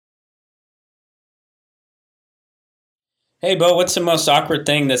Hey, Bo, what's the most awkward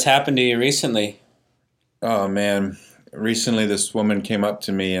thing that's happened to you recently? Oh man, recently this woman came up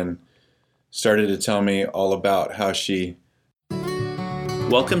to me and started to tell me all about how she.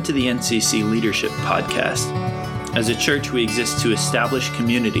 Welcome to the NCC Leadership Podcast. As a church, we exist to establish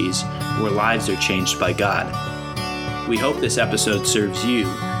communities where lives are changed by God. We hope this episode serves you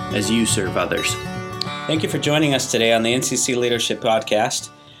as you serve others. Thank you for joining us today on the NCC Leadership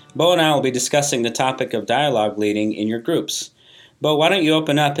Podcast. Bo and I will be discussing the topic of dialogue leading in your groups. Bo, why don't you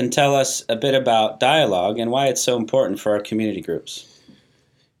open up and tell us a bit about dialogue and why it's so important for our community groups?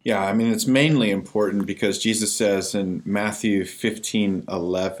 Yeah, I mean, it's mainly important because Jesus says in Matthew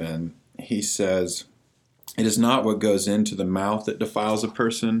 15:11, he says, "It is not what goes into the mouth that defiles a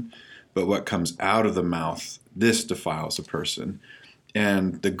person, but what comes out of the mouth, this defiles a person."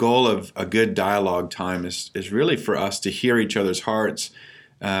 And the goal of a good dialogue time is really for us to hear each other's hearts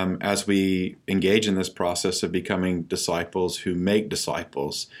as we engage in this process of becoming disciples who make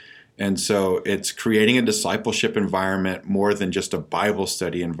disciples. And so it's creating a discipleship environment more than just a Bible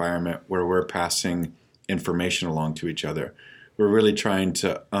study environment where we're passing information along to each other. We're really trying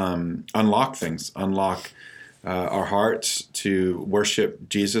to unlock things, unlock our hearts to worship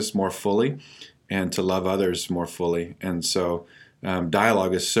Jesus more fully and to love others more fully. And so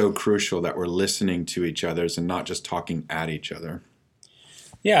dialogue is so crucial that we're listening to each other and not just talking at each other.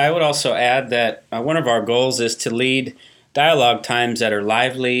 Yeah, I would also add that one of our goals is to lead dialogue times that are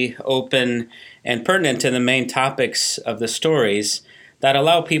lively, open, and pertinent to the main topics of the stories that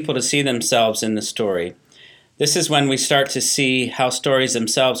allow people to see themselves in the story. This is when we start to see how stories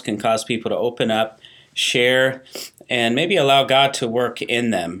themselves can cause people to open up, share, and maybe allow God to work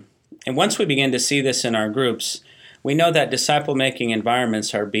in them. And once we begin to see this in our groups, we know that disciple-making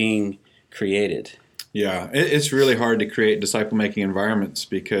environments are being created. Yeah, it's really hard to create disciple-making environments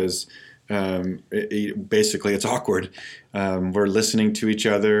because basically it's awkward. We're listening to each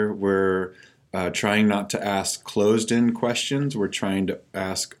other. We're trying not to ask closed-end questions. We're trying to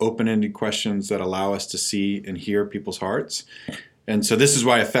ask open-ended questions that allow us to see and hear people's hearts. And so this is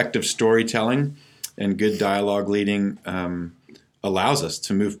why effective storytelling and good dialogue leading allows us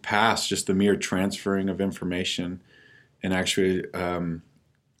to move past just the mere transferring of information and actually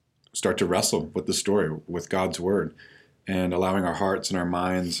start to wrestle with the story, with God's word, and allowing our hearts and our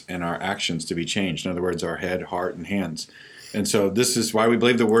minds and our actions to be changed. In other words, our head, heart, and hands. And so this is why we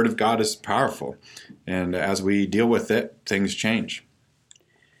believe the word of God is powerful. And as we deal with it, things change.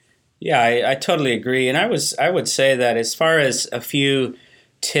 Yeah, I totally agree. And I would say that as far as a few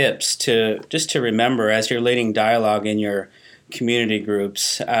tips to remember as you're leading dialogue in your community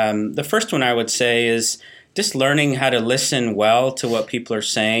groups, the first one I would say is just learning how to listen well to what people are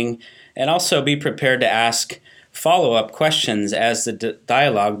saying and also be prepared to ask follow-up questions as the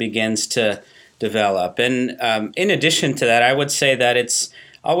dialogue begins to develop. And in addition to that, I would say that it's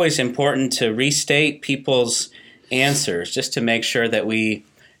always important to restate people's answers just to make sure that we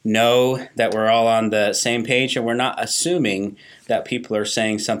know that we're all on the same page and we're not assuming that people are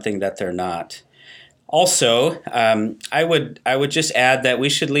saying something that they're not. Also, I would just add that we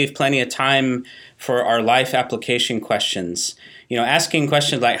should leave plenty of time for our life application questions. You know, asking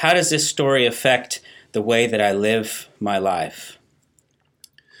questions like, how does this story affect the way that I live my life?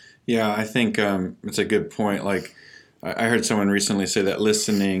 Yeah, I think it's a good point. Like, I heard someone recently say that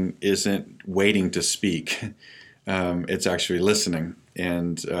listening isn't waiting to speak. It's actually listening.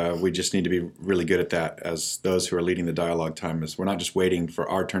 And we just need to be really good at that as those who are leading the dialogue time. Is we're not just waiting for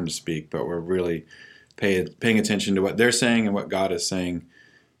our turn to speak, but we're really paying attention to what they're saying and what God is saying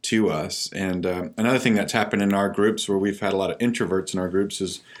to us. And another thing that's happened in our groups where we've had a lot of introverts in our groups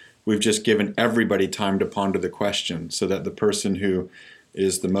is we've just given everybody time to ponder the question so that the person who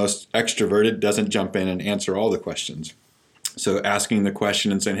is the most extroverted doesn't jump in and answer all the questions. So asking the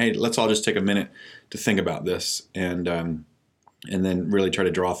question and saying, hey, let's all just take a minute to think about this and then really try to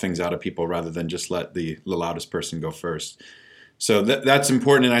draw things out of people rather than just let the loudest person go first. So that's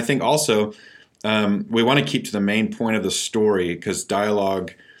important. And I think also we want to keep to the main point of the story because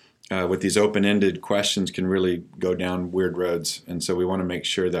dialogue with these open-ended questions can really go down weird roads. And so we want to make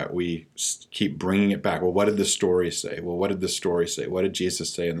sure that we keep bringing it back. Well, what did the story say? Well, what did the story say? What did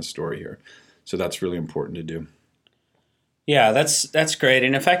Jesus say in the story here? So that's really important to do. Yeah, that's great.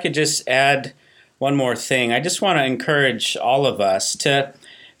 And if I could just add one more thing, I just want to encourage all of us to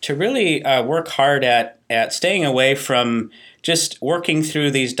really work hard at staying away from just working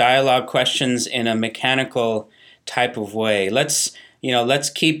through these dialogue questions in a mechanical type of way. Let's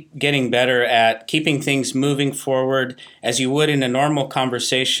keep getting better at keeping things moving forward as you would in a normal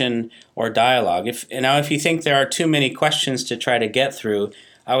conversation or dialogue. If you think there are too many questions to try to get through,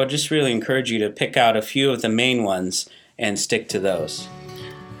 I would just really encourage you to pick out a few of the main ones and stick to those.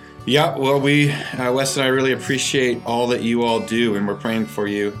 Yeah, well, Wes and I really appreciate all that you all do, and we're praying for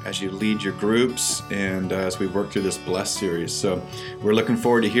you as you lead your groups and as we work through this Blessed series. So we're looking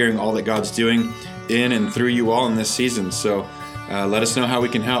forward to hearing all that God's doing in and through you all in this season. So let us know how we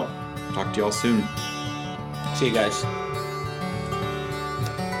can help. Talk to you all soon. See you guys.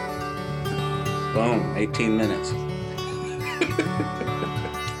 Boom, 18 minutes.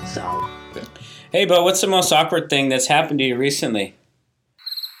 Hey, Bo, what's the most awkward thing that's happened to you recently?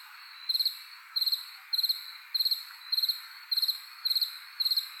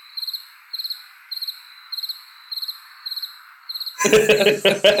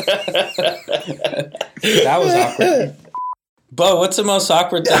 That was awkward. Bo, what's the most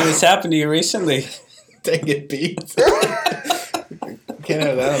awkward thing that's happened to you recently? Dang it, Pete. Can't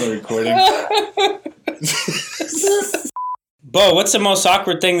have that on the recording. Bo, what's the most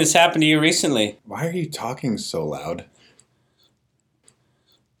awkward thing that's happened to you recently? Why are you talking so loud?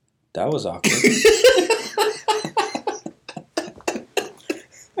 That was awkward.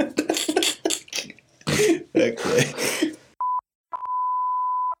 Okay.